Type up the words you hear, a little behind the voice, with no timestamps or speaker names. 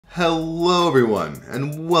Hello everyone,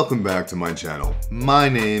 and welcome back to my channel. My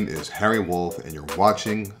name is Harry Wolf, and you're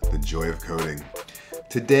watching The Joy of Coding.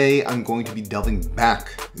 Today, I'm going to be delving back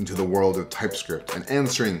into the world of TypeScript and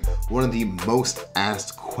answering one of the most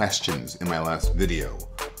asked questions in my last video.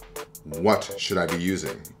 What should I be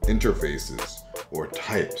using? Interfaces or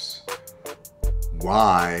types?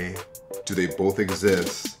 Why do they both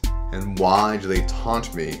exist? And why do they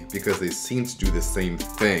taunt me because they seem to do the same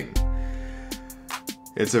thing?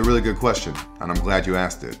 It's a really good question, and I'm glad you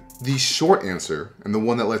asked it. The short answer, and the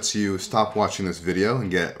one that lets you stop watching this video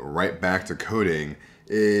and get right back to coding,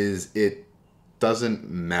 is it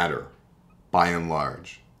doesn't matter, by and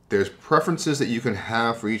large. There's preferences that you can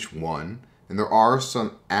have for each one, and there are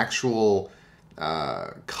some actual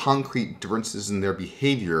concrete differences in their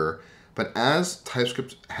behavior, but as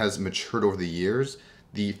TypeScript has matured over the years,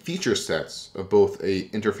 the feature sets of both an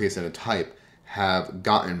interface and a type have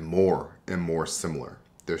gotten more and more similar.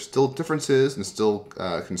 There's still differences and still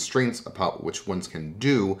constraints about which ones can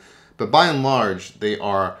do, but by and large, they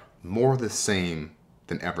are more the same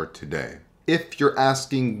than ever today. If you're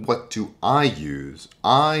asking what do I use,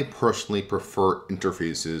 I personally prefer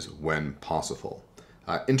interfaces when possible.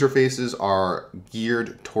 Interfaces are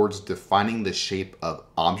geared towards defining the shape of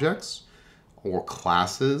objects or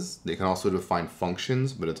classes. They can also define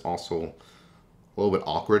functions, but it's also a little bit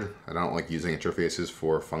awkward. I don't like using interfaces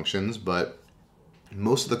for functions, but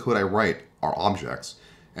most of the code I write are objects,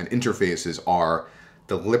 and interfaces are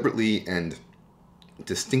deliberately and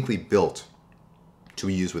distinctly built to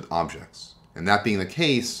be used with objects. And that being the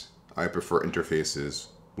case, I prefer interfaces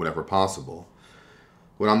whenever possible.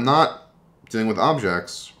 When I'm not dealing with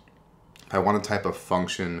objects, if I want to type a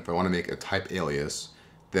function, if I want to make a type alias,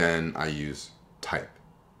 then I use type.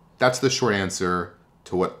 That's the short answer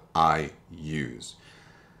to what I use.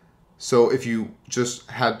 So if you just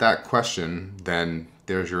had that question, then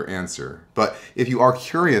there's your answer. But if you are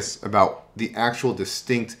curious about the actual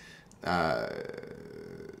distinct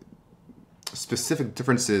specific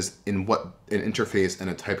differences in what an interface and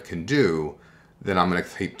a type can do, then I'm going to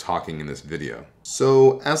keep talking in this video.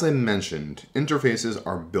 So as I mentioned, interfaces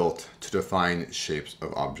are built to define shapes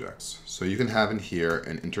of objects. So you can have in here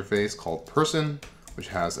an interface called person, which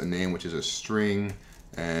has a name which is a string,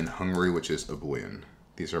 and hungry, which is a boolean.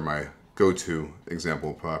 These are my go-to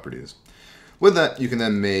example properties. With that, you can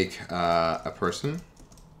then make a person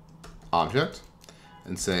object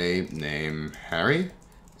and say name Harry,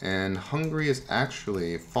 and hungry is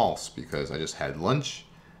actually false because I just had lunch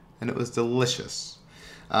and it was delicious.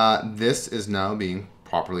 This is now being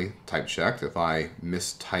properly type checked. If I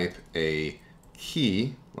mistype a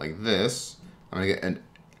key like this, I'm going to get an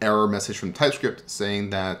error message from TypeScript saying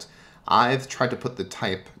that I've tried to put the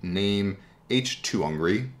type name h2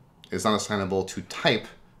 hungry is not assignable to type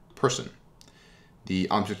person. The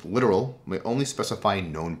object literal may only specify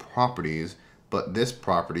known properties, but this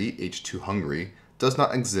property h2 hungry does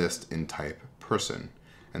not exist in type person.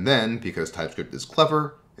 And then, because TypeScript is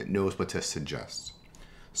clever, it knows what to suggest.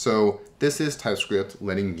 So this is TypeScript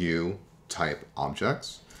letting you type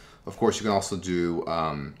objects. Of course, you can also do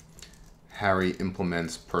Harry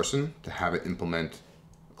implements person to have it implement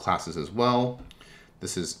classes as well.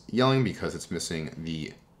 This is yelling because it's missing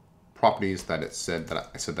the properties that I said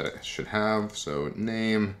that it should have. So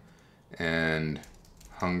name and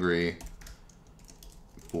hungry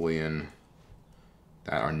boolean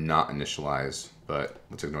that are not initialized, but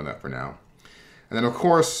let's ignore that for now. And then of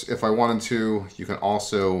course, if I wanted to, you can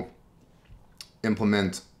also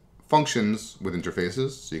implement functions with interfaces.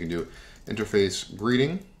 So you can do interface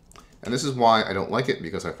greeting. And this is why I don't like it,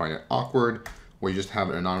 because I find it awkward where you just have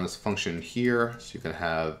an anonymous function here. So you can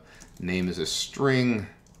have name is a string,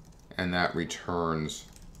 and that returns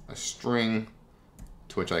a string,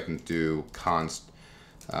 to which I can do const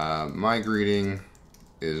my greeting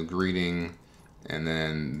is greeting, and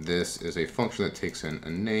then this is a function that takes in a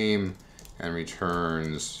name and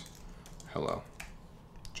returns hello,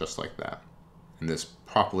 just like that. And this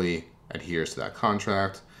properly adheres to that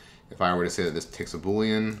contract. If I were to say that this takes a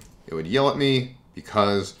boolean, it would yell at me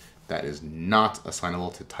because that is not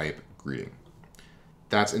assignable to type greeting.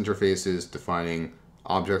 That's interfaces defining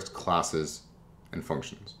objects, classes, and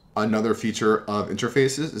functions. Another feature of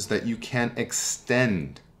interfaces is that you can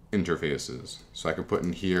extend interfaces. So I could put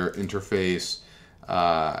in here interface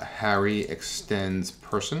Harry extends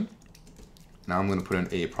person. Now I'm going to put in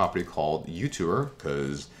a property called YouTuber,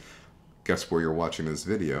 because guess where you're watching this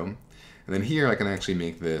video. And then here I can actually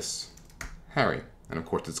make this Harry. And of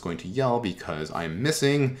course it's going to yell because I'm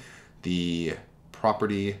missing the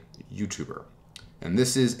property YouTuber. And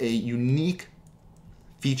this is a unique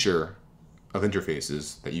feature of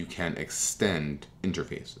interfaces that you can extend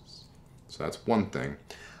interfaces. So that's one thing.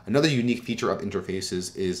 Another unique feature of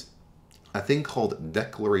interfaces is a thing called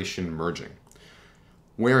declaration merging,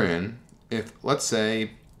 wherein if, let's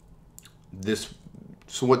say,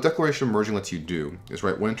 so what declaration merging lets you do is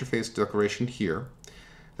write one interface declaration here,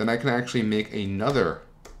 then I can actually make another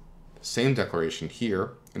same declaration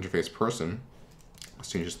here, interface person. Let's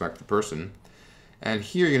change this back to person. And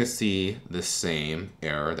here you're going to see the same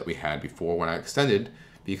error that we had before when I extended,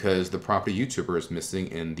 because the property YouTuber is missing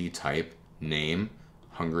in the type name,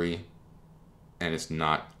 hungry, and it's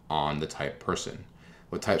not on the type person.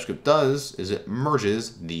 What TypeScript does is it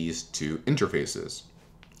merges these two interfaces.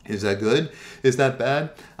 Is that good? Is that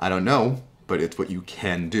bad? I don't know, but it's what you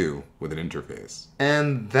can do with an interface.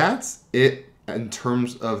 And that's it in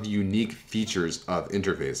terms of the unique features of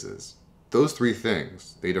interfaces. Those three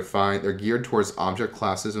things, they're geared towards object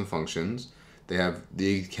classes and functions.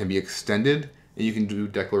 They can be extended, and you can do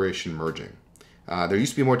declaration merging. There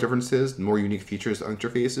used to be more differences, more unique features of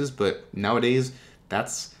interfaces, but nowadays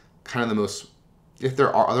that's kind of the most, if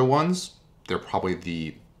there are other ones, they're probably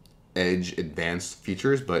the edge advanced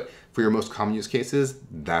features, but for your most common use cases,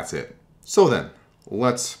 that's it. So then,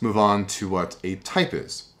 let's move on to what a type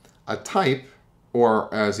is. A type,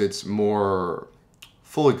 or as it's more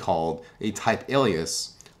fully called, a type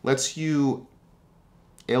alias, lets you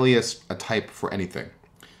alias a type for anything.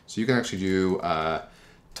 So you can actually do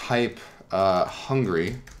type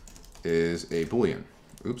hungry is a Boolean.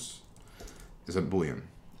 Is a Boolean.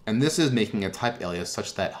 And this is making a type alias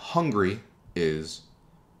such that hungry is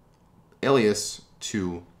alias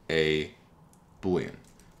to a Boolean.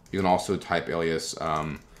 You can also type alias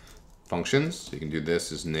functions. So you can do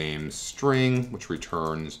this as name string, which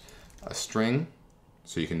returns a string.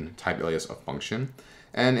 So you can type alias a function.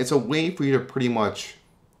 And it's a way for you to pretty much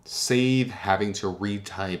save having to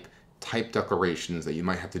retype type declarations that you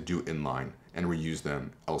might have to do inline and reuse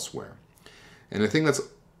them elsewhere. And the thing that's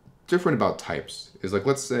different about types is, like,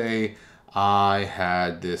 let's say I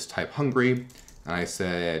had this type hungry and I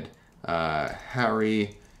said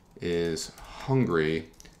Harry is hungry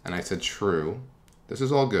and I said true. This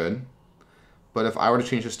is all good. But if I were to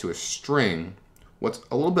change this to a string, what's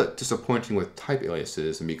a little bit disappointing with type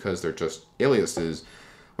aliases, and because they're just aliases,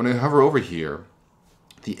 when I hover over here,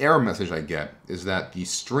 the error message I get is that the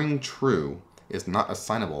string true is not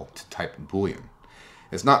assignable to type Boolean.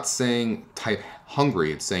 It's not saying type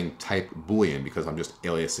hungry, it's saying type Boolean because I'm just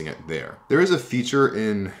aliasing it there. There is a feature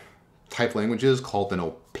in type languages called an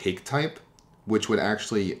opaque type, which would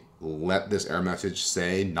actually let this error message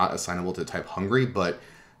say not assignable to type hungry, but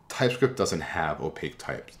TypeScript doesn't have opaque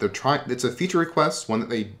types. It's a feature request, one that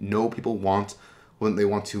they know people want, one that they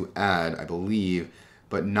want to add, I believe,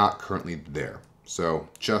 but not currently there. So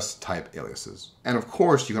just type aliases. And of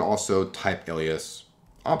course, you can also type alias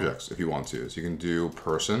objects if you want to. So you can do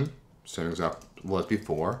person, same example as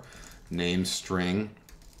before, name string,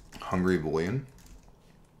 hungry Boolean,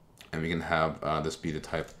 and we can have this be the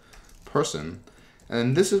type person.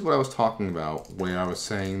 And this is what I was talking about when I was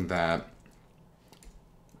saying that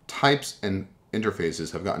types and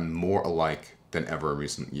interfaces have gotten more alike than ever in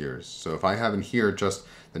recent years. So if I have in here just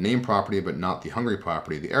the name property but not the hungry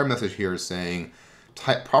property, the error message here is saying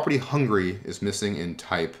type property hungry is missing in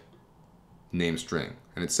type name string.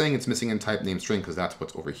 And it's saying it's missing in type name string because that's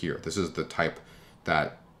what's over here. This is the type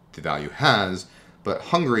that the value has, but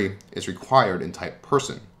hungry is required in type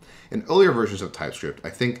person. In earlier versions of TypeScript, I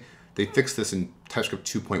think they fixed this in TypeScript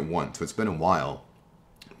 2.1, so it's been a while.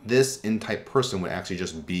 This in type person would actually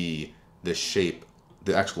just be the shape,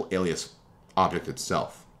 the actual alias object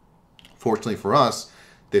itself. Fortunately for us,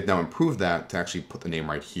 they've now improved that to actually put the name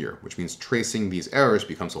right here, which means tracing these errors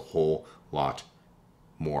becomes a whole lot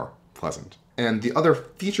more pleasant. And the other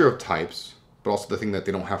feature of types, but also the thing that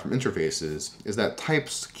they don't have from interfaces, is that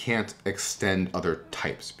types can't extend other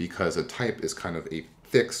types because a type is kind of a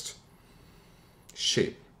fixed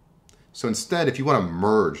shape. So instead, if you want to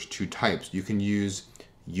merge two types, you can use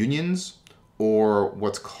unions or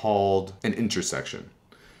what's called an intersection.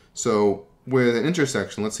 So with an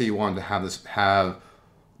intersection, let's say you wanted to have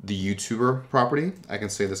the YouTuber property. I can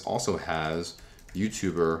say this also has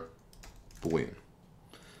YouTuber Boolean.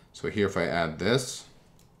 So here, if I add this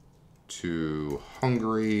to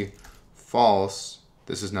hungry false,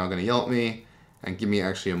 this is now going to yell at me and give me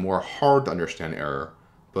actually a more hard to understand error,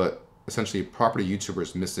 but essentially property YouTuber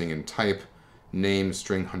is missing in type name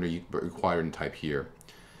string hungry but required in type here.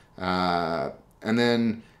 And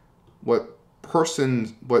then what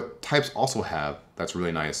types also have that's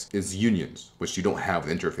really nice is unions, which you don't have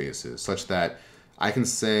with interfaces, such that I can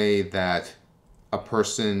say that a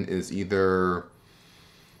person is either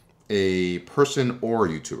a person or a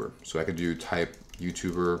YouTuber. So I could do type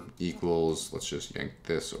YouTuber equals, let's just yank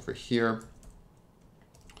this over here,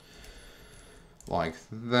 like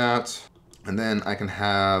that. And then I can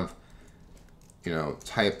have, you know,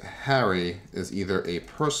 type Harry is either a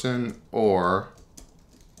person or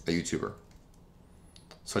a YouTuber,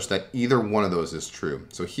 such that either one of those is true.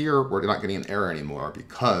 So here we're not getting an error anymore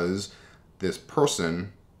because this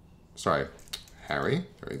person, sorry, Harry,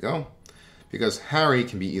 there you go. Because Harry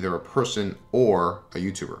can be either a person or a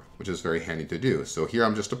YouTuber, which is very handy to do. So here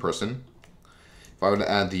I'm just a person. If I were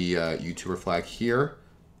to add the YouTuber flag here,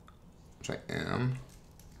 which I am,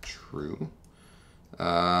 true.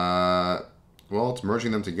 Well, it's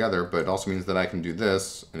merging them together, but it also means that I can do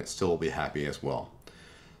this and it still will be happy as well.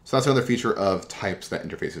 So that's another feature of types that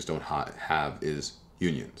interfaces don't have is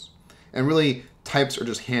unions. And really, types are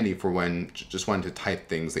just handy for when just wanting to type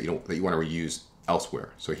things that you want to reuse elsewhere.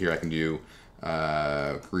 So here I can do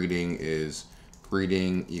greeting is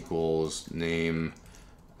greeting equals name,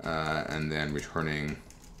 and then returning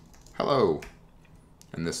hello.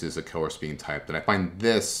 And this is a course being typed. And I find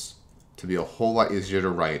this to be a whole lot easier to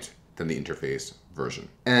write than the interface version.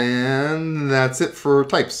 And that's it for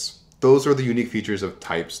types. Those are the unique features of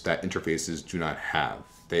types that interfaces do not have.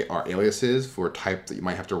 They are aliases for type that you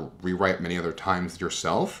might have to rewrite many other times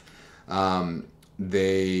yourself.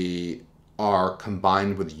 They are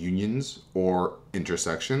combined with unions or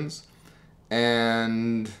intersections,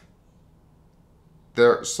 and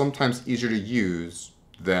they're sometimes easier to use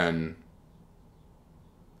than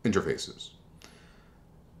interfaces.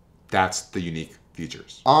 That's the unique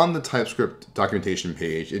features. On the TypeScript documentation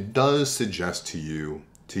page, it does suggest to you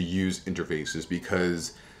to use interfaces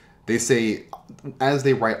because they say, as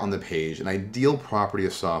they write on the page, an ideal property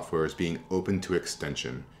of software is being open to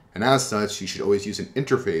extension. And as such, you should always use an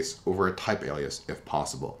interface over a type alias if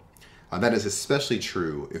possible. That is especially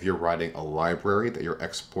true if you're writing a library that you're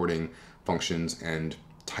exporting functions and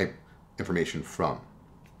type information from.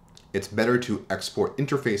 It's better to export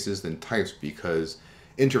interfaces than types because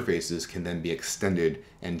interfaces can then be extended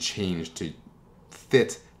and changed to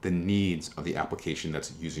fit the needs of the application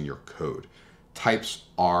that's using your code. Types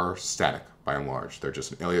are static by and large. They're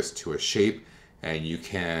just an alias to a shape, and you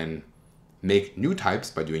can make new types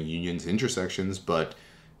by doing unions and intersections, but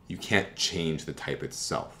you can't change the type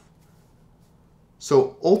itself.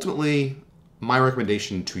 So ultimately, my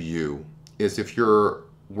recommendation to you is if you're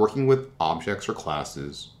working with objects or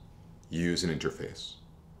classes, use an interface.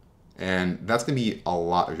 And that's going to be a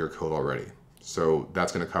lot of your code already. So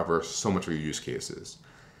that's going to cover so much of your use cases.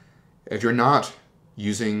 If you're not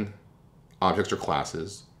using objects or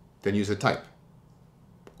classes, then use a type.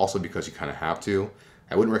 Also because you kind of have to.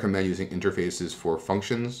 I wouldn't recommend using interfaces for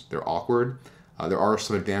functions. They're awkward. There are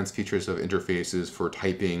some advanced features of interfaces for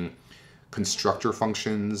typing constructor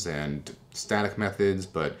functions and static methods,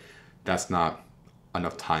 but that's not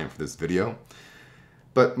enough time for this video.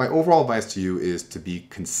 But my overall advice to you is to be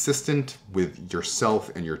consistent with yourself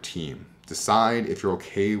and your team. Decide if you're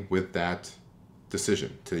okay with that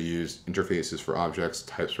decision to use interfaces for objects,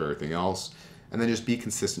 types for everything else, and then just be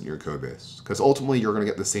consistent in your code base. Because ultimately you're going to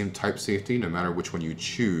get the same type safety no matter which one you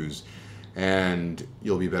choose, and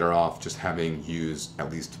you'll be better off just having used at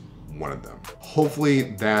least one of them. Hopefully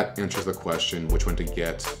that answers the question which one to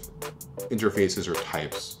get, interfaces or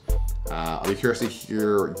types. I'll be curious to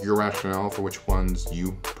hear your rationale for which ones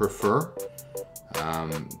you prefer.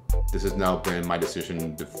 This has now been my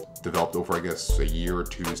decision developed over, I guess, a year or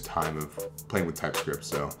two's time of playing with TypeScript.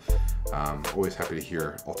 So always happy to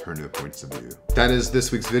hear alternative points of view. That is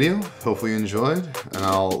this week's video. Hopefully you enjoyed, and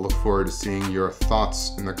I'll look forward to seeing your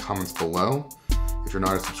thoughts in the comments below. If you're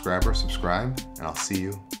not a subscriber, subscribe, and I'll see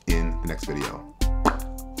you in the next video.